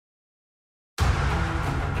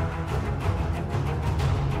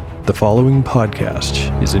The following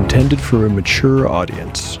podcast is intended for a mature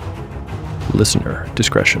audience. Listener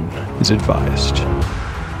discretion is advised.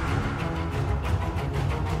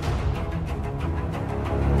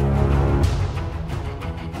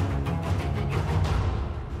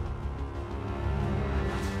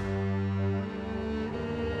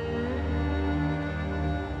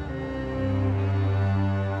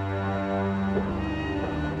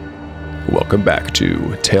 Welcome back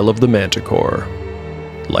to Tale of the Manticore.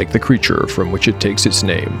 Like the creature from which it takes its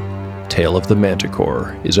name, Tale of the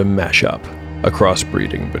Manticore is a mashup, a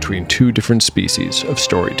crossbreeding between two different species of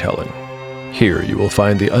storytelling. Here you will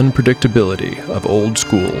find the unpredictability of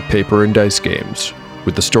old-school paper and dice games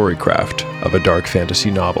with the storycraft of a dark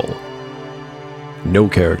fantasy novel. No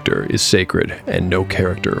character is sacred, and no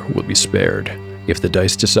character will be spared if the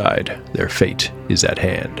dice decide their fate is at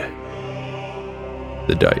hand.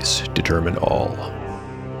 The dice determine all.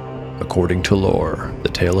 According to lore, the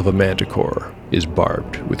tale of a manticore is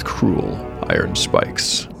barbed with cruel iron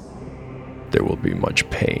spikes. There will be much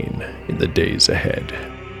pain in the days ahead.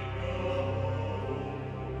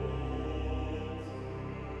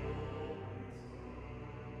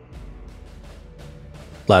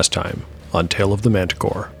 Last time on Tale of the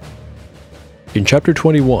Manticore. In Chapter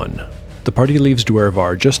 21, the party leaves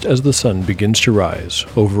Dwervar just as the sun begins to rise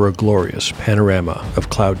over a glorious panorama of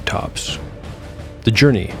cloud tops. The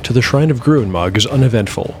journey to the Shrine of Gruenmog is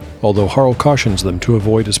uneventful, although Harl cautions them to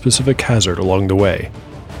avoid a specific hazard along the way,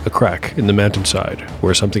 a crack in the mountainside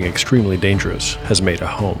where something extremely dangerous has made a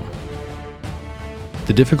home.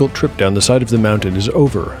 The difficult trip down the side of the mountain is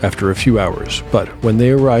over after a few hours, but when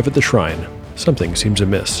they arrive at the shrine, something seems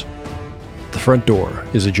amiss. The front door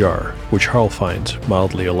is ajar, which Harl finds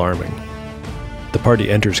mildly alarming. The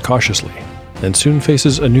party enters cautiously, and soon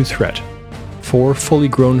faces a new threat. 4 fully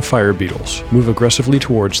grown fire beetles move aggressively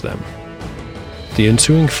towards them. The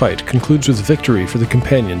ensuing fight concludes with victory for the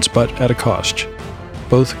companions, but at a cost.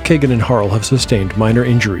 Both Kagan and Harl have sustained minor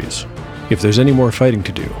injuries. If there's any more fighting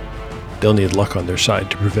to do, they'll need luck on their side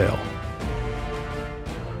to prevail.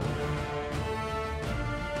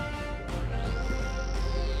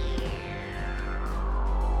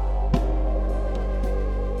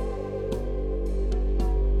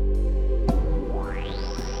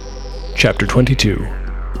 Chapter 22,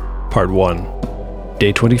 Part 1,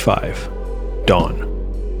 Day 25,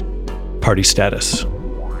 Dawn. Party status: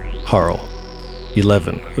 Harl,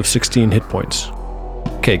 11 of 16 hit points.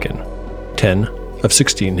 Kagan, 10 of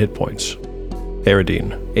 16 hit points.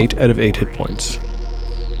 Aradine, 8 out of 8 hit points.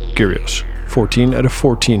 Gyrios, 14 out of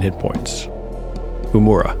 14 hit points.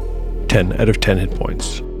 Umura, 10 out of 10 hit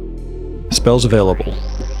points. Spells available: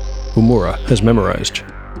 Umura has memorized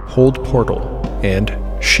Hold Portal and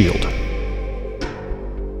Shield.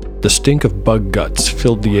 The stink of bug guts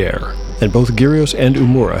filled the air, and both Gyrios and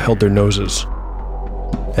Umura held their noses.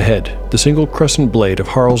 Ahead, the single crescent blade of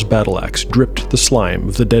Harl's battle axe dripped the slime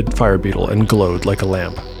of the dead fire beetle and glowed like a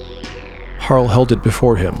lamp. Harl held it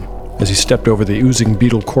before him as he stepped over the oozing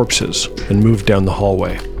beetle corpses and moved down the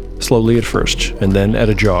hallway, slowly at first and then at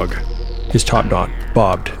a jog. His top knot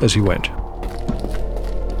bobbed as he went.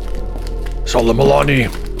 Salamalani,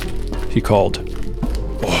 he called.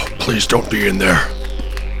 "Oh, please don't be in there.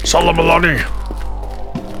 Salamalani!"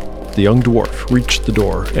 The young dwarf reached the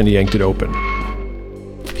door and yanked it open.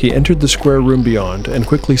 He entered the square room beyond and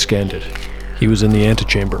quickly scanned it. He was in the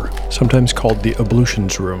antechamber, sometimes called the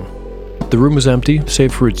ablutions room. The room was empty,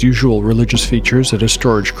 save for its usual religious features and a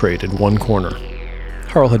storage crate in one corner.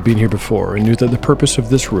 Harl had been here before and knew that the purpose of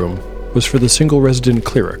this room was for the single resident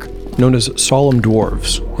cleric, known as solemn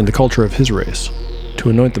dwarves in the culture of his race, to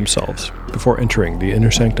anoint themselves before entering the inner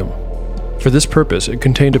sanctum. For this purpose, it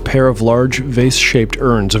contained a pair of large, vase-shaped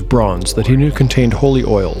urns of bronze that he knew contained holy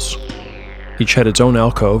oils. Each had its own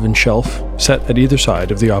alcove and shelf, set at either side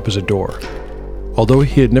of the opposite door. Although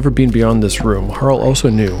he had never been beyond this room, Harl also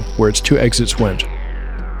knew where its 2 exits went.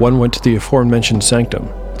 One went to the aforementioned sanctum,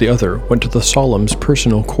 the other went to the solemn's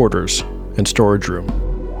personal quarters and storage room.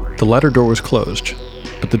 The latter door was closed,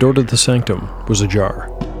 but the door to the sanctum was ajar.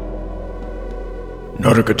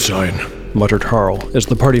 "Not a good sign," muttered Harl as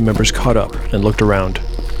the party members caught up and looked around.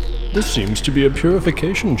 "This seems to be a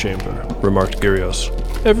purification chamber," remarked Gyrios.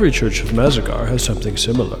 "Every church of Mazagar has something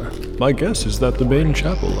similar. My guess is that the main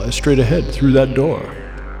chapel lies straight ahead through that door."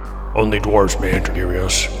 "Only dwarves may enter,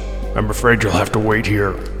 Gyrios. I'm afraid you'll have to wait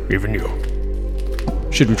here, even you."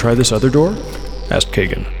 "Should we try this other door?" asked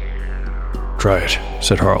Kagan. "Try it,"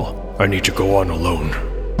 said Harl. "I need to go on alone."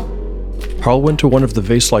 Harl went to one of the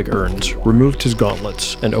vase-like urns, removed his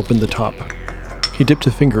gauntlets, and opened the top. He dipped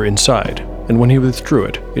a finger inside, and when he withdrew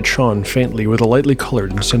it, it shone faintly with a lightly colored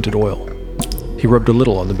and scented oil. He rubbed a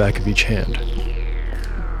little on the back of each hand.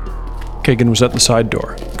 Kagan was at the side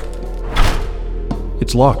door.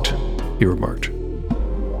 "It's locked," he remarked.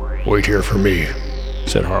 Wait here for me,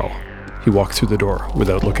 said Harl. He walked through the door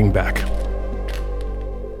without looking back.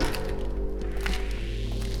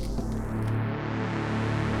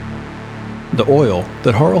 The oil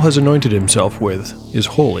that Harl has anointed himself with is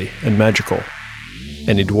holy and magical.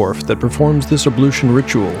 Any dwarf that performs this ablution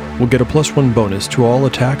ritual will get a +1 bonus to all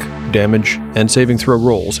attack, damage, and saving throw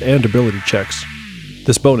rolls and ability checks.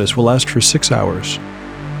 This bonus will last for 6 hours.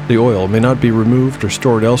 The oil may not be removed or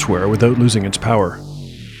stored elsewhere without losing its power.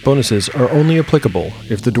 Bonuses are only applicable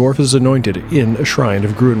if the dwarf is anointed in a shrine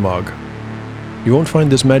of Gruenmog. You won't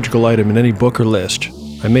find this magical item in any book or list.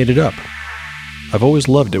 I made it up. I've always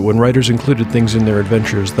loved it when writers included things in their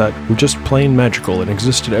adventures that were just plain magical and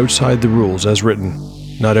existed outside the rules as written.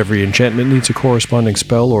 Not every enchantment needs a corresponding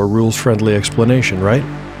spell or rules-friendly explanation, right?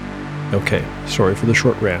 Okay, sorry for the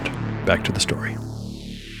short rant. Back to the story.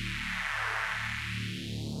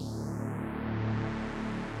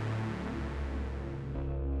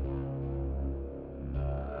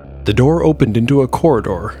 The door opened into a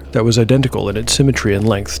corridor that was identical in its symmetry and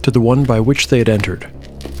length to the one by which they had entered.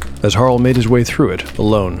 As Harl made his way through it,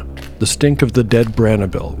 alone, the stink of the dead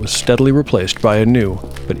Branabil was steadily replaced by a new,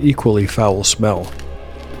 but equally foul smell.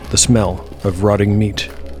 The smell of rotting meat.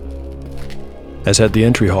 As had the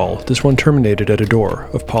entry hall, this one terminated at a door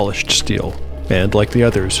of polished steel, and, like the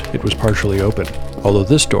others, it was partially open, although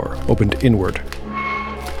this door opened inward.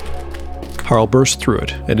 Harl burst through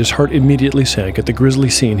it, and his heart immediately sank at the grisly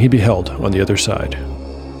scene he beheld on the other side.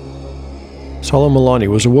 Solemn Milani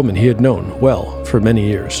was a woman he had known well for many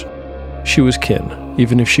years. She was kin,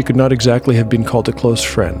 even if she could not exactly have been called a close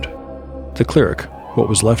friend. The cleric, what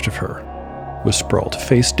was left of her, was sprawled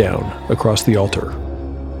face down across the altar.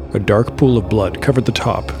 A dark pool of blood covered the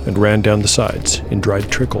top and ran down the sides in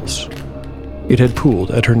dried trickles. It had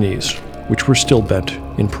pooled at her knees, which were still bent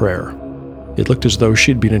in prayer. It looked as though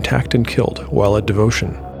she'd been attacked and killed while at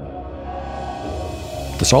devotion.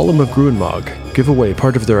 The Solemn of Gruenmog give away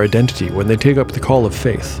part of their identity when they take up the call of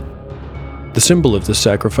faith. The symbol of this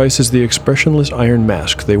sacrifice is the expressionless iron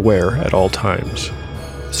mask they wear at all times.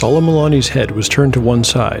 Solemn Milani's head was turned to one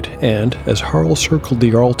side, and, as Harl circled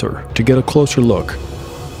the altar to get a closer look,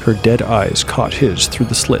 her dead eyes caught his through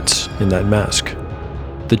the slits in that mask.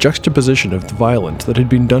 The juxtaposition of the violence that had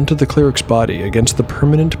been done to the cleric's body against the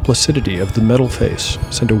permanent placidity of the metal face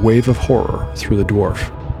sent a wave of horror through the dwarf.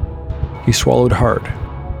 He swallowed hard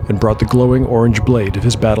and brought the glowing orange blade of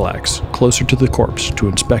his battle axe closer to the corpse to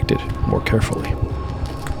inspect it more carefully.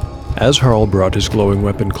 As Harl brought his glowing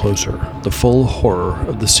weapon closer, the full horror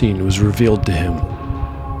of the scene was revealed to him.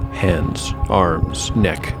 Hands, arms,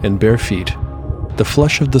 neck, and bare feet. The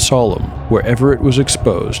flesh of the Solemn, wherever it was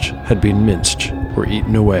exposed, had been minced or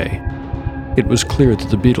eaten away. It was clear that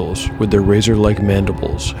the beetles, with their razor-like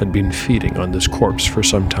mandibles, had been feeding on this corpse for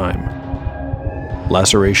some time.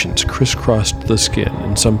 Lacerations crisscrossed the skin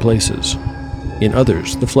in some places. In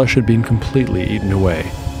others, the flesh had been completely eaten away.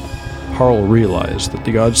 Harl realized that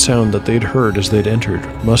the odd sound that they'd heard as they'd entered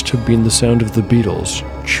must have been the sound of the beetles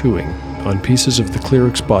chewing on pieces of the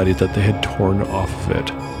cleric's body that they had torn off of it.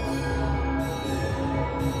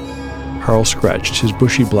 Harl scratched his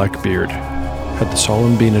bushy black beard. Had the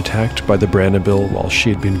Solemn been attacked by the Branabil while she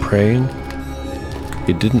had been praying?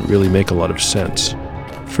 It didn't really make a lot of sense.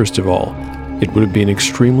 First of all, it would have been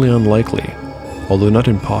extremely unlikely, although not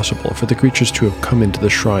impossible, for the creatures to have come into the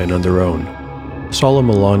shrine on their own. Solemn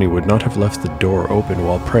Milani would not have left the door open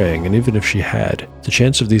while praying, and even if she had, the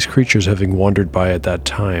chance of these creatures having wandered by at that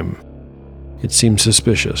time, it seemed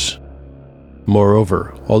suspicious.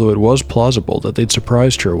 Moreover, although it was plausible that they'd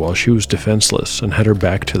surprised her while she was defenseless and had her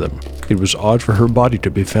back to them, it was odd for her body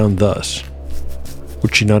to be found thus.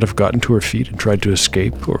 Would she not have gotten to her feet and tried to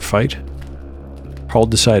escape or fight? Harl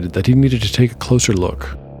decided that he needed to take a closer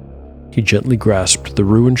look. He gently grasped the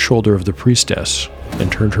ruined shoulder of the priestess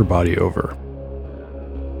and turned her body over.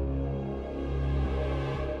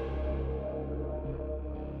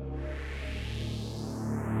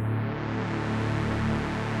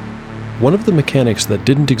 One of the mechanics that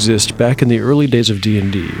didn't exist back in the early days of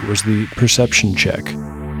D&D was the perception check.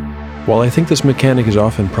 While I think this mechanic is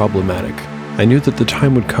often problematic, I knew that the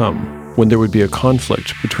time would come when there would be a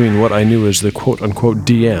conflict between what I knew as the quote-unquote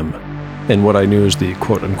DM and what I knew as the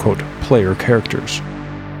quote-unquote player characters.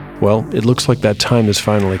 Well, it looks like that time has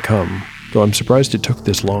finally come, though I'm surprised it took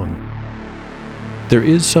this long. There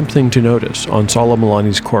is something to notice on Solemn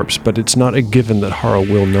Milani's corpse, but it's not a given that Harl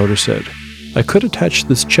will notice it. I could attach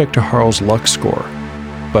this check to Harl's luck score,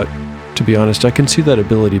 but to be honest, I can see that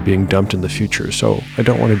ability being dumped in the future, so I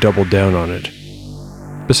don't want to double down on it.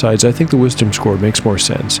 Besides, I think the wisdom score makes more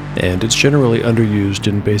sense, and it's generally underused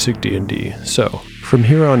in basic D&D, so from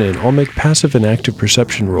here on in, I'll make passive and active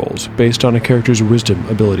perception rolls based on a character's wisdom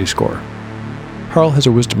ability score. Harl has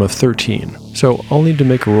a wisdom of 13, so I'll need to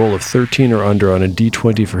make a roll of 13 or under on a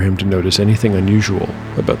d20 for him to notice anything unusual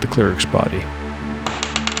about the cleric's body.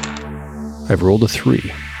 I've rolled a 3.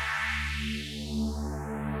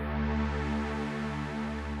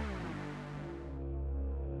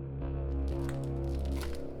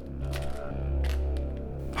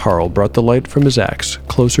 Harl brought the light from his axe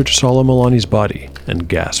closer to Solomolani's body and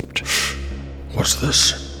gasped. What's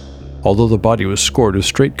this? Although the body was scored with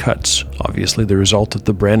straight cuts, obviously the result of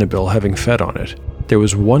the Branabil having fed on it, there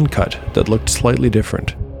was one cut that looked slightly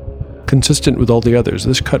different. Consistent with all the others,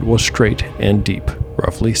 this cut was straight and deep,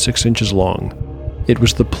 roughly 6 inches long. It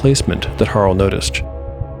was the placement that Harl noticed.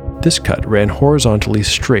 This cut ran horizontally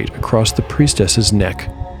straight across the priestess's neck.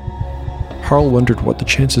 Harl wondered what the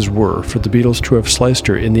chances were for the beetles to have sliced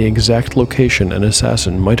her in the exact location an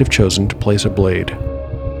assassin might have chosen to place a blade.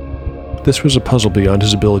 This was a puzzle beyond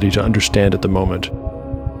his ability to understand at the moment.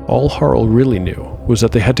 All Harl really knew was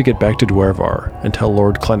that they had to get back to Dwervar and tell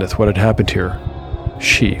Lord Clenneth what had happened here.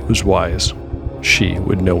 She was wise. She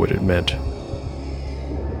would know what it meant.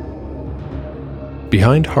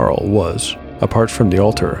 Behind Harl was, apart from the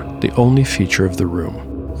altar, the only feature of the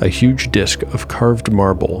room, a huge disc of carved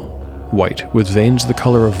marble, white, with veins the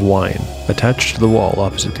color of wine, attached to the wall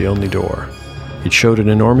opposite the only door. It showed an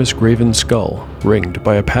enormous graven skull, ringed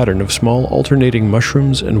by a pattern of small alternating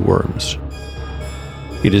mushrooms and worms.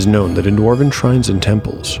 It is known that in dwarven shrines and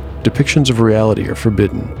temples, depictions of reality are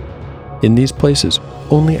forbidden. In these places,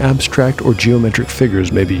 only abstract or geometric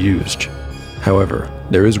figures may be used. However,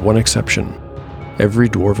 there is one exception. Every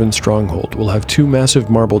dwarven stronghold will have 2 massive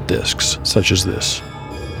marble discs, such as this.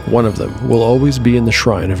 One of them will always be in the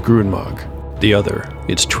shrine of Gruenmog. The other,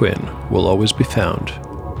 its twin, will always be found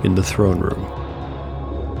in the throne room.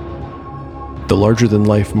 The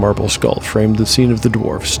larger-than-life marble skull framed the scene of the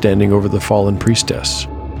dwarf standing over the fallen priestess.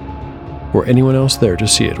 Were anyone else there to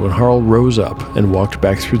see it when Harl rose up and walked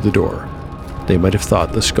back through the door, they might have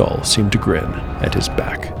thought the skull seemed to grin at his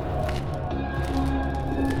back.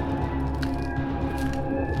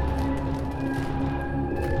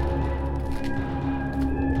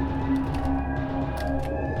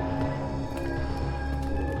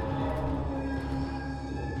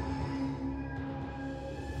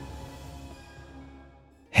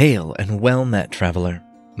 Hail and well met, traveler.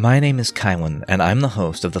 My name is Kylin, and I'm the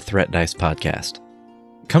host of the Threat Dice podcast.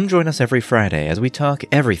 Come join us every Friday as we talk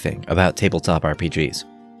everything about tabletop RPGs.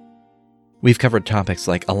 We've covered topics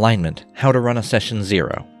like alignment, how to run a session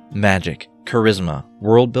 0, magic, charisma,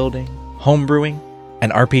 world building, homebrewing,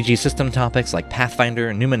 and RPG system topics like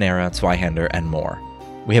Pathfinder, Numenera, Zweihander, and more.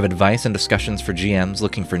 We have advice and discussions for GMs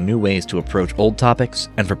looking for new ways to approach old topics,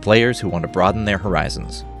 and for players who want to broaden their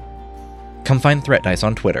horizons. Come find Threat Dice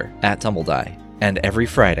on Twitter, @TumbleDie, and every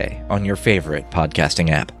Friday on your favorite podcasting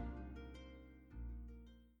app.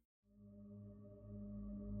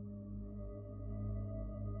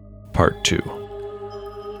 Part 2.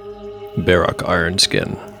 Barak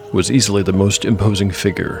Ironskin was easily the most imposing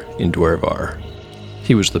figure in Dwervar.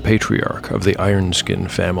 He was the patriarch of the Ironskin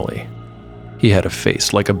family. He had a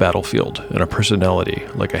face like a battlefield and a personality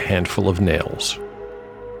like a handful of nails.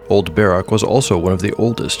 Old Barak was also one of the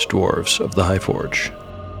oldest dwarves of the Highforge.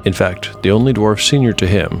 In fact, the only dwarf senior to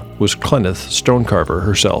him was Clenneth Stonecarver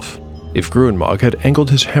herself. If Gruenmog had angled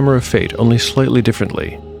his hammer of fate only slightly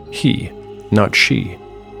differently, he, not she,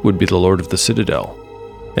 would be the lord of the Citadel,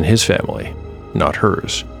 and his family, not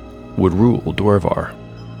hers, would rule Dwervar.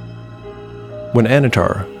 When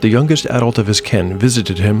Anatar, the youngest adult of his kin,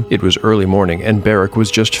 visited him, it was early morning and Barak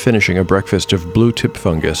was just finishing a breakfast of blue tip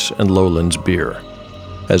fungus and Lowlands beer.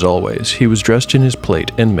 As always, he was dressed in his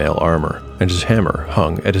plate and mail armor, and his hammer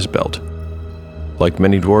hung at his belt. Like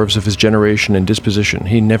many dwarves of his generation and disposition,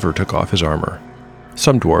 he never took off his armor.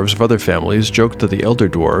 Some dwarves of other families joked that the elder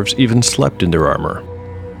dwarves even slept in their armor.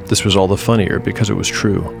 This was all the funnier because it was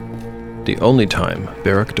true. The only time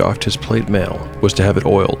Barak doffed his plate mail was to have it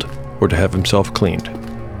oiled or to have himself cleaned.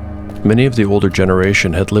 Many of the older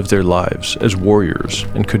generation had lived their lives as warriors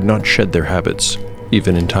and could not shed their habits,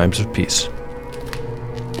 even in times of peace.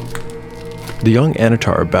 The young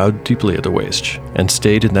Anatar bowed deeply at the waist and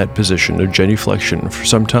stayed in that position of genuflection for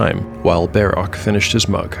some time while Barak finished his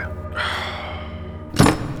mug.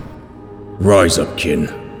 Rise up,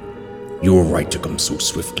 kin. You were right to come so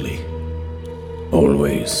swiftly.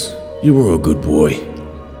 Always. You were a good boy.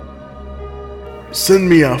 Send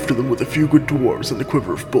me after them with a few good dwarves and a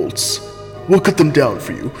quiver of bolts. We'll cut them down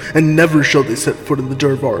for you, and never shall they set foot in the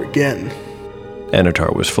Dwervar again.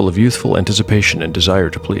 Anatar was full of youthful anticipation and desire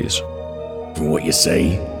to please. From what you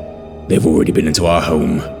say, they've already been into our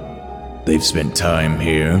home. They've spent time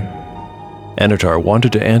here. Anatar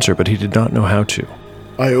wanted to answer, but he did not know how to.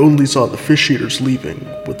 I only saw the fish eaters leaving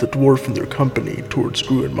with the dwarf and their company towards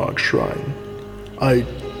Gruenmog's shrine. I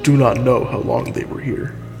do not know how long they were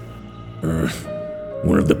here.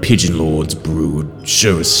 One of the Pigeon Lord's brood,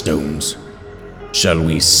 sure as stones. Shall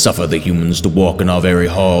we suffer the humans to walk in our very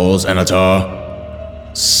halls, Anatar?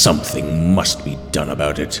 Something must be done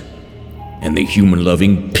about it. And the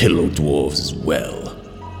human-loving pillow dwarves as well.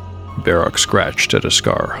 Barak scratched at a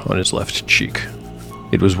scar on his left cheek.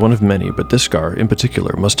 It was one of many, but this scar in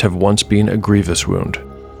particular must have once been a grievous wound.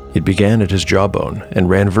 It began at his jawbone and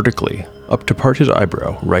ran vertically, up to part his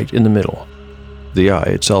eyebrow, right in the middle. The eye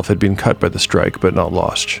itself had been cut by the strike, but not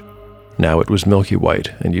lost. Now it was milky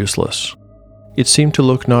white and useless. It seemed to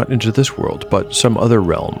look not into this world, but some other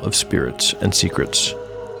realm of spirits and secrets.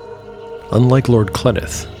 Unlike Lord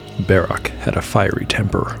Clenneth, Barak had a fiery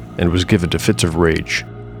temper and was given to fits of rage.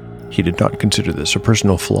 He did not consider this a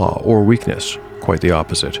personal flaw or weakness, quite the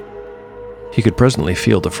opposite. He could presently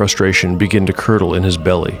feel the frustration begin to curdle in his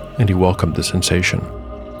belly, and he welcomed the sensation.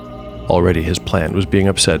 Already his plan was being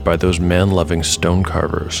upset by those man-loving stone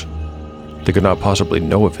carvers. They could not possibly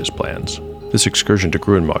know of his plans. This excursion to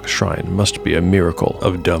Gruenmog's shrine must be a miracle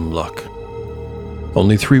of dumb luck.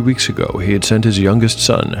 Only 3 weeks ago he had sent his youngest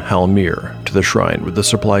son, Halmir, to the shrine with the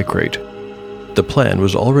supply crate. The plan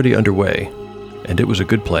was already underway, and it was a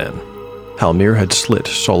good plan. Halmir had slit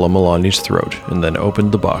Sola Malani's throat and then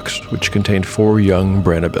opened the box, which contained 4 young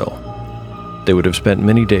Brannabil. They would have spent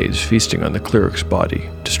many days feasting on the cleric's body,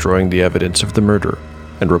 destroying the evidence of the murder,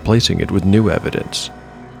 and replacing it with new evidence.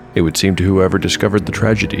 It would seem to whoever discovered the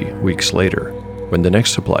tragedy weeks later, when the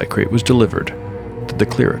next supply crate was delivered, that the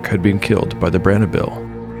cleric had been killed by the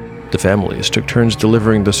Brannabil. The families took turns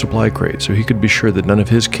delivering the supply crate so he could be sure that none of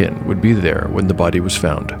his kin would be there when the body was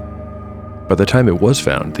found. By the time it was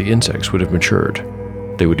found, the insects would have matured.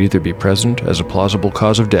 They would either be present as a plausible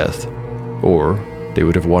cause of death, or they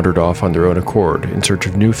would have wandered off on their own accord in search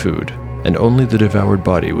of new food, and only the devoured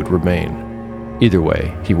body would remain. Either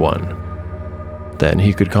way, he won. Then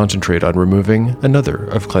he could concentrate on removing another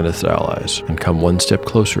of Clenneth's allies and come one step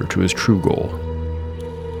closer to his true goal.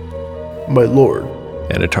 My lord,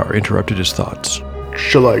 Anatar interrupted his thoughts.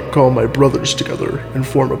 shall I call my brothers together and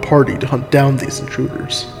form a party to hunt down these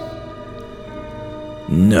intruders?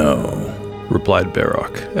 No, Replied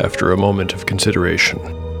Barak after a moment of consideration.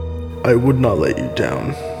 I would not let you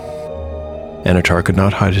down. Anatar could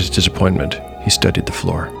not hide his disappointment. He studied the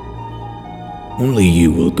floor. only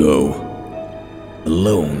you will go.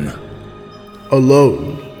 Alone.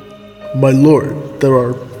 Alone? My lord, there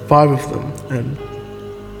are 5 of them, and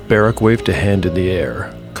Barak waved a hand in the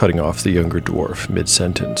air, cutting off the younger dwarf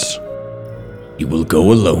mid-sentence. You will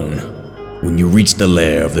go alone. When you reach the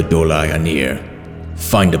lair of the Dolai Anir,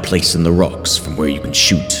 find a place in the rocks from where you can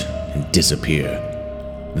shoot and disappear.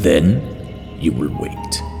 Then, you will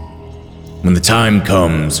wait. When the time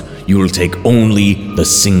comes, you will take only the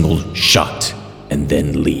single shot and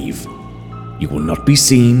then leave. You will not be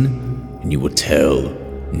seen, and you will tell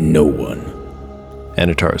no one.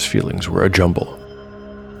 Anatar's feelings were a jumble.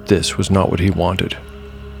 This was not what he wanted.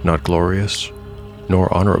 Not glorious,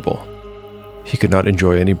 nor honorable. He could not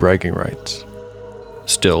enjoy any bragging rights.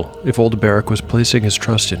 Still, if old Barak was placing his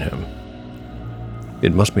trust in him,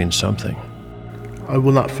 it must mean something. I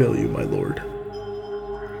will not fail you, my lord.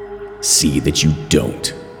 See that you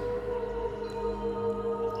don't.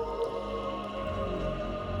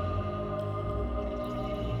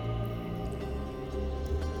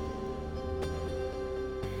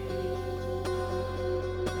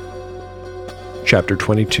 Chapter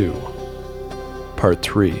 22, Part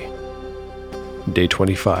 3, Day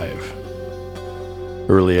 25,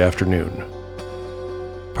 Early Afternoon.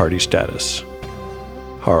 Party status: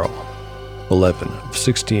 Harl, 11 of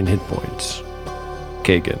 16 hit points.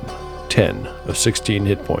 Kagan, 10 of 16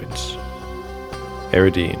 hit points.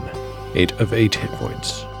 Eridine, 8 of 8 hit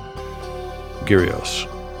points. Gyrios,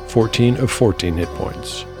 14 of 14 hit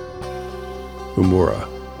points. Umura,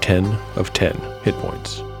 10 of 10 hit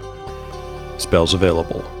points. Spells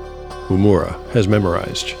available: Umura has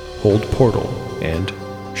memorized Hold Portal and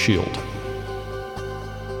Shield.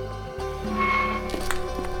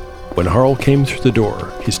 When Harl came through the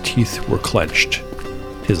door, his teeth were clenched,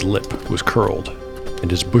 his lip was curled,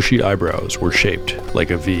 and his bushy eyebrows were shaped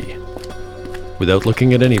like a V. Without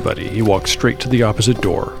looking at anybody, he walked straight to the opposite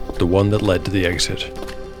door, the one that led to the exit.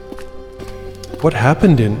 "What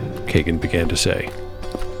happened in?" Kagan began to say.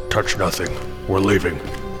 Touch nothing. We're leaving.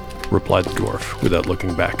 Replied the dwarf without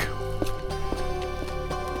looking back.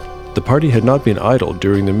 party had not been idle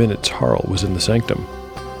during the minutes Harl was in the sanctum.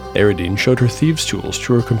 Eridine showed her thieves' tools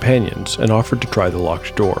to her companions and offered to try the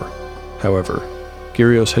locked door. However,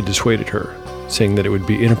 Gyrios had dissuaded her, saying that it would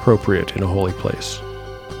be inappropriate in a holy place.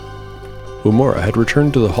 Umura had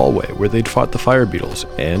returned to the hallway where they'd fought the fire beetles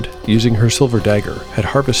and, using her silver dagger, had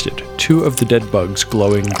harvested 2 of the dead bug's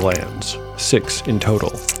glowing glands, 6 in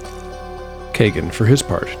total. Kagan, for his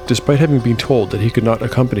part, despite having been told that he could not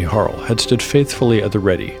accompany Harl, had stood faithfully at the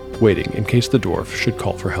ready, waiting in case the dwarf should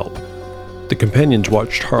call for help. The companions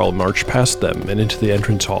watched Harl march past them and into the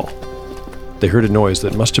entrance hall. They heard a noise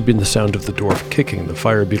that must have been the sound of the dwarf kicking the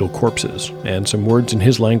fire beetle corpses, and some words in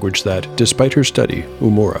his language that, despite her study,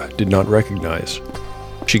 Umura did not recognize.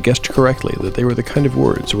 She guessed correctly that they were the kind of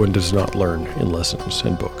words one does not learn in lessons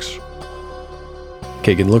and books.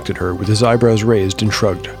 Kagan looked at her with his eyebrows raised and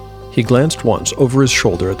shrugged. He glanced once over his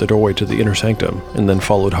shoulder at the doorway to the inner sanctum, and then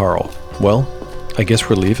followed Harl. "Well, I guess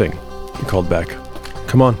we're leaving," he called back.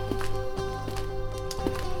 "Come on."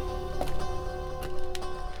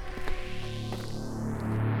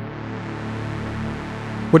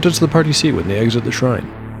 What does the party see when they exit the shrine?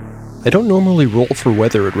 I don't normally roll for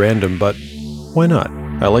weather at random, but why not?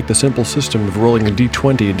 I like the simple system of rolling a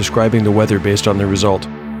d20 and describing the weather based on the result.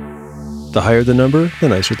 The higher the number, the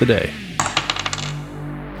nicer the day.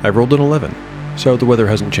 I rolled an 11, so the weather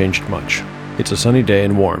hasn't changed much. It's a sunny day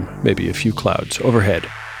and warm, maybe a few clouds overhead.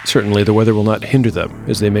 Certainly the weather will not hinder them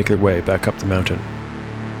as they make their way back up the mountain.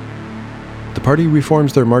 The party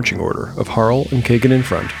reforms their marching order of Harl and Kagan in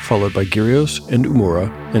front, followed by Gyrios and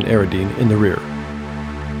Umura and Eridine in the rear.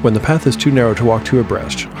 When the path is too narrow to walk two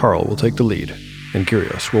abreast, Harl will take the lead, and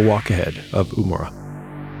Gyrios will walk ahead of Umura.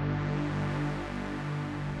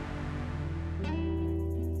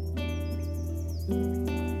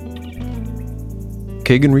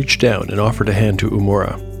 Kagan reached down and offered a hand to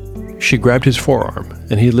Umura. She grabbed his forearm,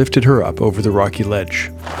 and he lifted her up over the rocky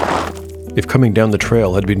ledge. If coming down the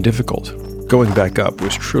trail had been difficult, going back up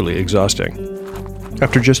was truly exhausting.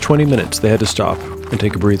 After just 20 minutes, they had to stop and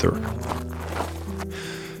take a breather.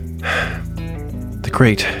 The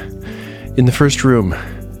crate. In the first room.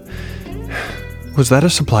 Was that a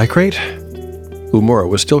supply crate? Umura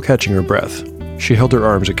was still catching her breath. She held her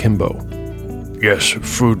arms akimbo. Yes,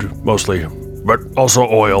 food, mostly, but also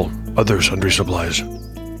oil, other sundry supplies,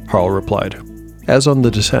 Harl replied. As on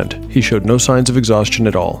the descent, he showed no signs of exhaustion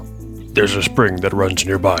at all. There's a spring that runs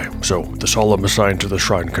nearby, so the solemn assigned to the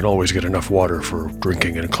shrine can always get enough water for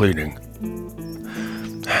drinking and cleaning.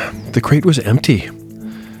 The crate was empty.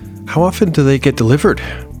 How often do they get delivered?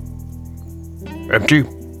 Empty?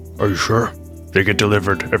 Are you sure? They get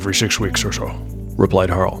delivered every 6 weeks or so, replied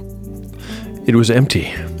Harl. It was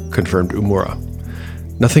empty, confirmed Umura.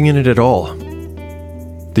 Nothing in it at all.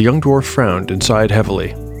 The young dwarf frowned and sighed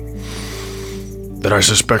heavily. Then I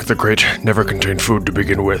suspect the crate never contained food to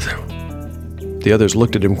begin with. The others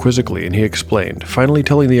looked at him quizzically, and he explained, finally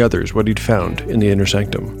telling the others what he'd found in the inner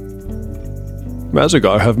sanctum.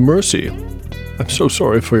 Mazagar, have mercy. I'm so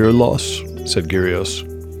sorry for your loss, said Gyrios.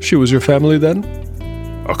 She was your family then?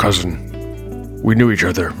 A cousin. We knew each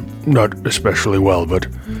other, not especially well, but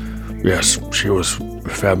yes, she was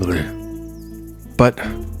family. But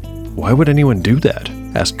why would anyone do that?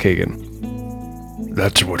 Asked Kagan.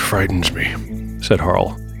 That's what frightens me, said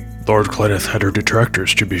Harl. Lord Clenneth had her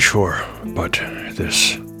detractors, to be sure, but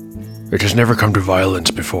it has never come to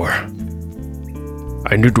violence before.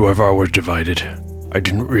 I knew Dwarvar was divided. I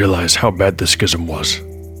didn't realize how bad the schism was.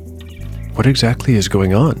 What exactly is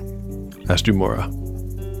going on? Asked Umura.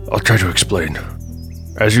 I'll try to explain.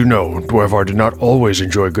 As you know, Dwarvar did not always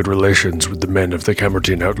enjoy good relations with the men of the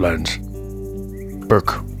Camertine Outlands.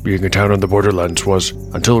 Burke, being a town on the borderlands, was,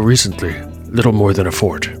 until recently, little more than a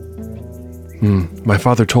fort. My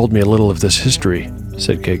father told me a little of this history,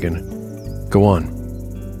 said Kagan. Go on.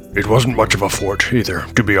 It wasn't much of a fort, either,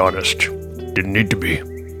 to be honest. Didn't need to be.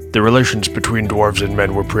 The relations between dwarves and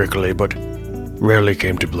men were prickly, but rarely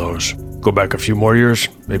came to blows. Go back a few more years,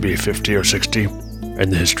 maybe 50 or 60,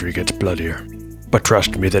 and the history gets bloodier. But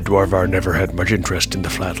trust me that Dwarvar never had much interest in the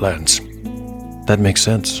Flatlands. That makes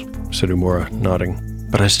sense, said Umura, nodding.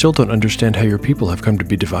 But I still don't understand how your people have come to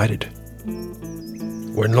be divided.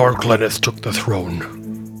 When Lord Clenneth took the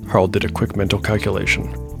throne, Harl did a quick mental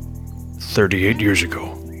calculation. 38 years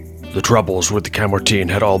ago, the troubles with the Camertine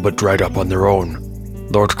had all but dried up on their own.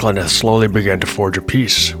 Lord Clenneth slowly began to forge a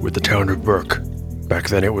peace with the town of Burke. Back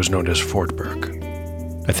then it was known as Fort Burke.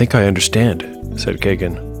 I think I understand, said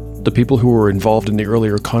Kagan. The people who were involved in the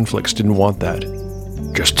earlier conflicts didn't want that.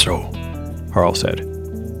 Just so, Harl said.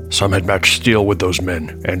 Some had matched steel with those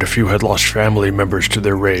men, and a few had lost family members to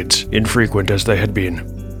their raids, infrequent as they had been.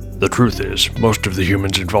 The truth is, most of the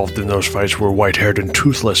humans involved in those fights were white-haired and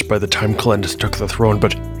toothless by the time Calendus took the throne,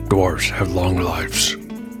 but dwarves have long lives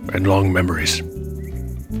and long memories.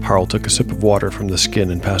 Harl took a sip of water from the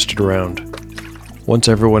skin and passed it around. Once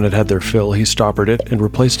everyone had had their fill, he stoppered it and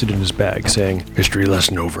replaced it in his bag, saying, History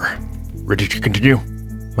lesson over. Ready to continue?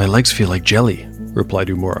 My legs feel like jelly, replied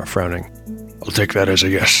Umura, frowning. I'll take that as a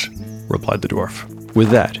yes, replied the dwarf.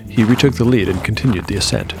 With that, he retook the lead and continued the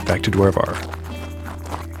ascent back to Dwervar.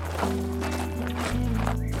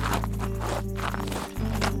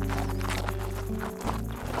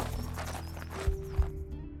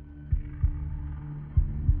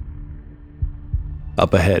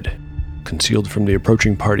 Up ahead, concealed from the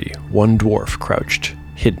approaching party, one dwarf crouched,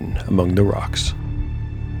 hidden among the rocks.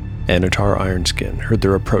 Anatar Ironskin heard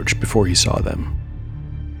their approach before he saw them.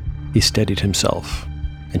 He steadied himself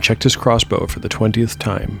and checked his crossbow for the 20th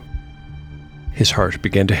time. His heart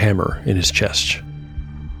began to hammer in his chest.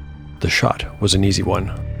 The shot was an easy one.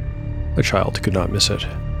 A child could not miss it.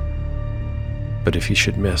 But if he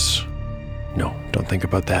should miss... No, don't think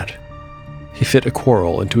about that. He fit a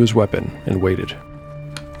quarrel into his weapon and waited.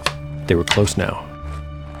 They were close now.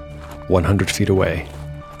 100 feet away.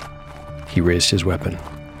 He raised his weapon.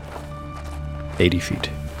 80 feet.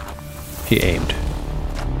 He aimed.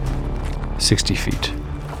 60 feet.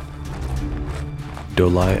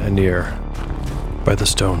 Dolai Anir. By the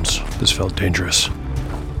stones, this felt dangerous.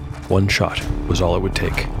 One shot was all it would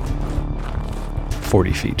take.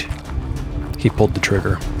 40 feet. He pulled the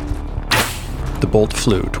trigger. The bolt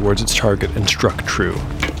flew towards its target and struck true.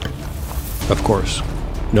 Of course,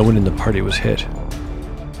 no one in the party was hit.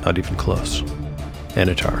 Not even close.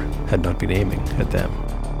 Anatar had not been aiming at them.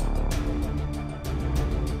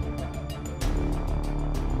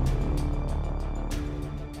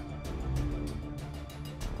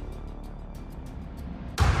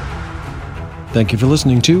 Thank you for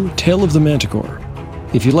listening to Tale of the Manticore.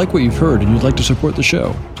 If you like what you've heard and you'd like to support the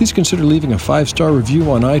show, please consider leaving a 5-star review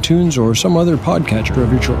on iTunes or some other podcatcher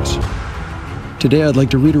of your choice. Today I'd like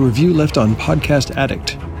to read a review left on Podcast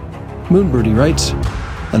Addict. Moonbirdie writes,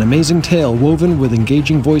 An amazing tale woven with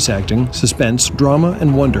engaging voice acting, suspense, drama,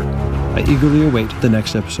 and wonder. I eagerly await the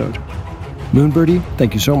next episode. Moonbirdie,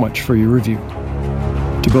 thank you so much for your review.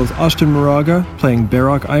 To both Austin Moraga, playing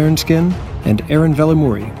Barok Ironskin, and Aaron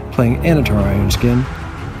Velamuri, playing Anatar Ironskin,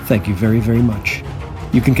 thank you very, very much.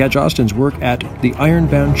 You can catch Austin's work at the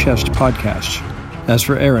Ironbound Chest podcast. As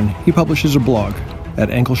for Aaron, he publishes a blog at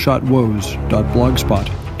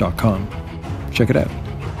ankleshotwoes.blogspot.com. Check it out.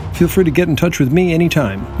 Feel free to get in touch with me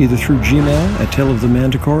anytime, either through Gmail at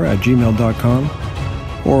taleofthemanticore@gmail.com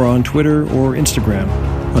or on Twitter or Instagram.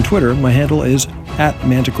 On Twitter, my handle is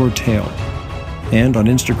 @ManticoreTale. And on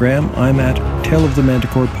Instagram, I'm at Tale of the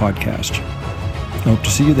Manticore Podcast. I hope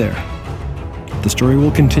to see you there. The story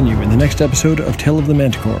will continue in the next episode of Tale of the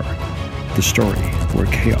Manticore, the story where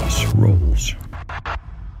chaos rolls.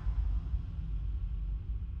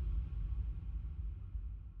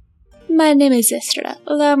 My name is Estrella.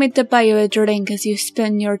 Allow me to buy you a drink as you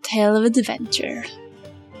spin your tale of adventure.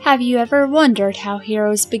 Have you ever wondered how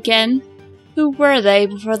heroes begin? Who were they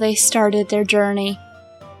before they started their journey?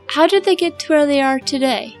 How did they get to where they are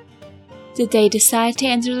today? Did they decide to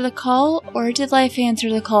answer the call, or did life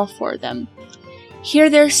answer the call for them? Hear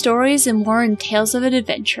their stories and more in Tales of an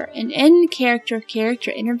Adventure, an in-character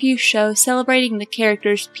character interview show celebrating the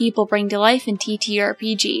characters people bring to life in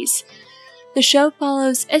TTRPGs. The show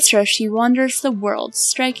follows Isra as she wanders the world,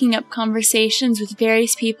 striking up conversations with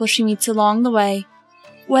various people she meets along the way.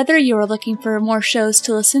 Whether you're looking for more shows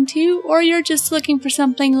to listen to, or you're just looking for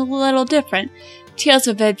something a little different, Tales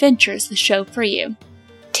of Adventure is the show for you.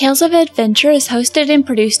 Tales of Adventure is hosted and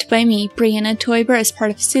produced by me, Brianna Toiber, as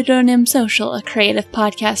part of Pseudonym Social, a creative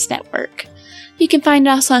podcast network. You can find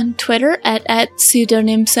us on Twitter at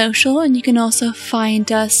Pseudonym Social, and you can also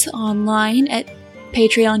find us online at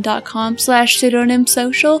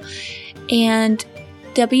patreon.com/pseudonymsocial and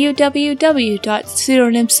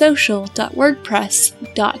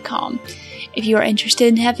www.pseudonymsocial.wordpress.com. If you are interested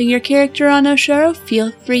in having your character on our show,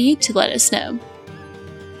 feel free to let us know.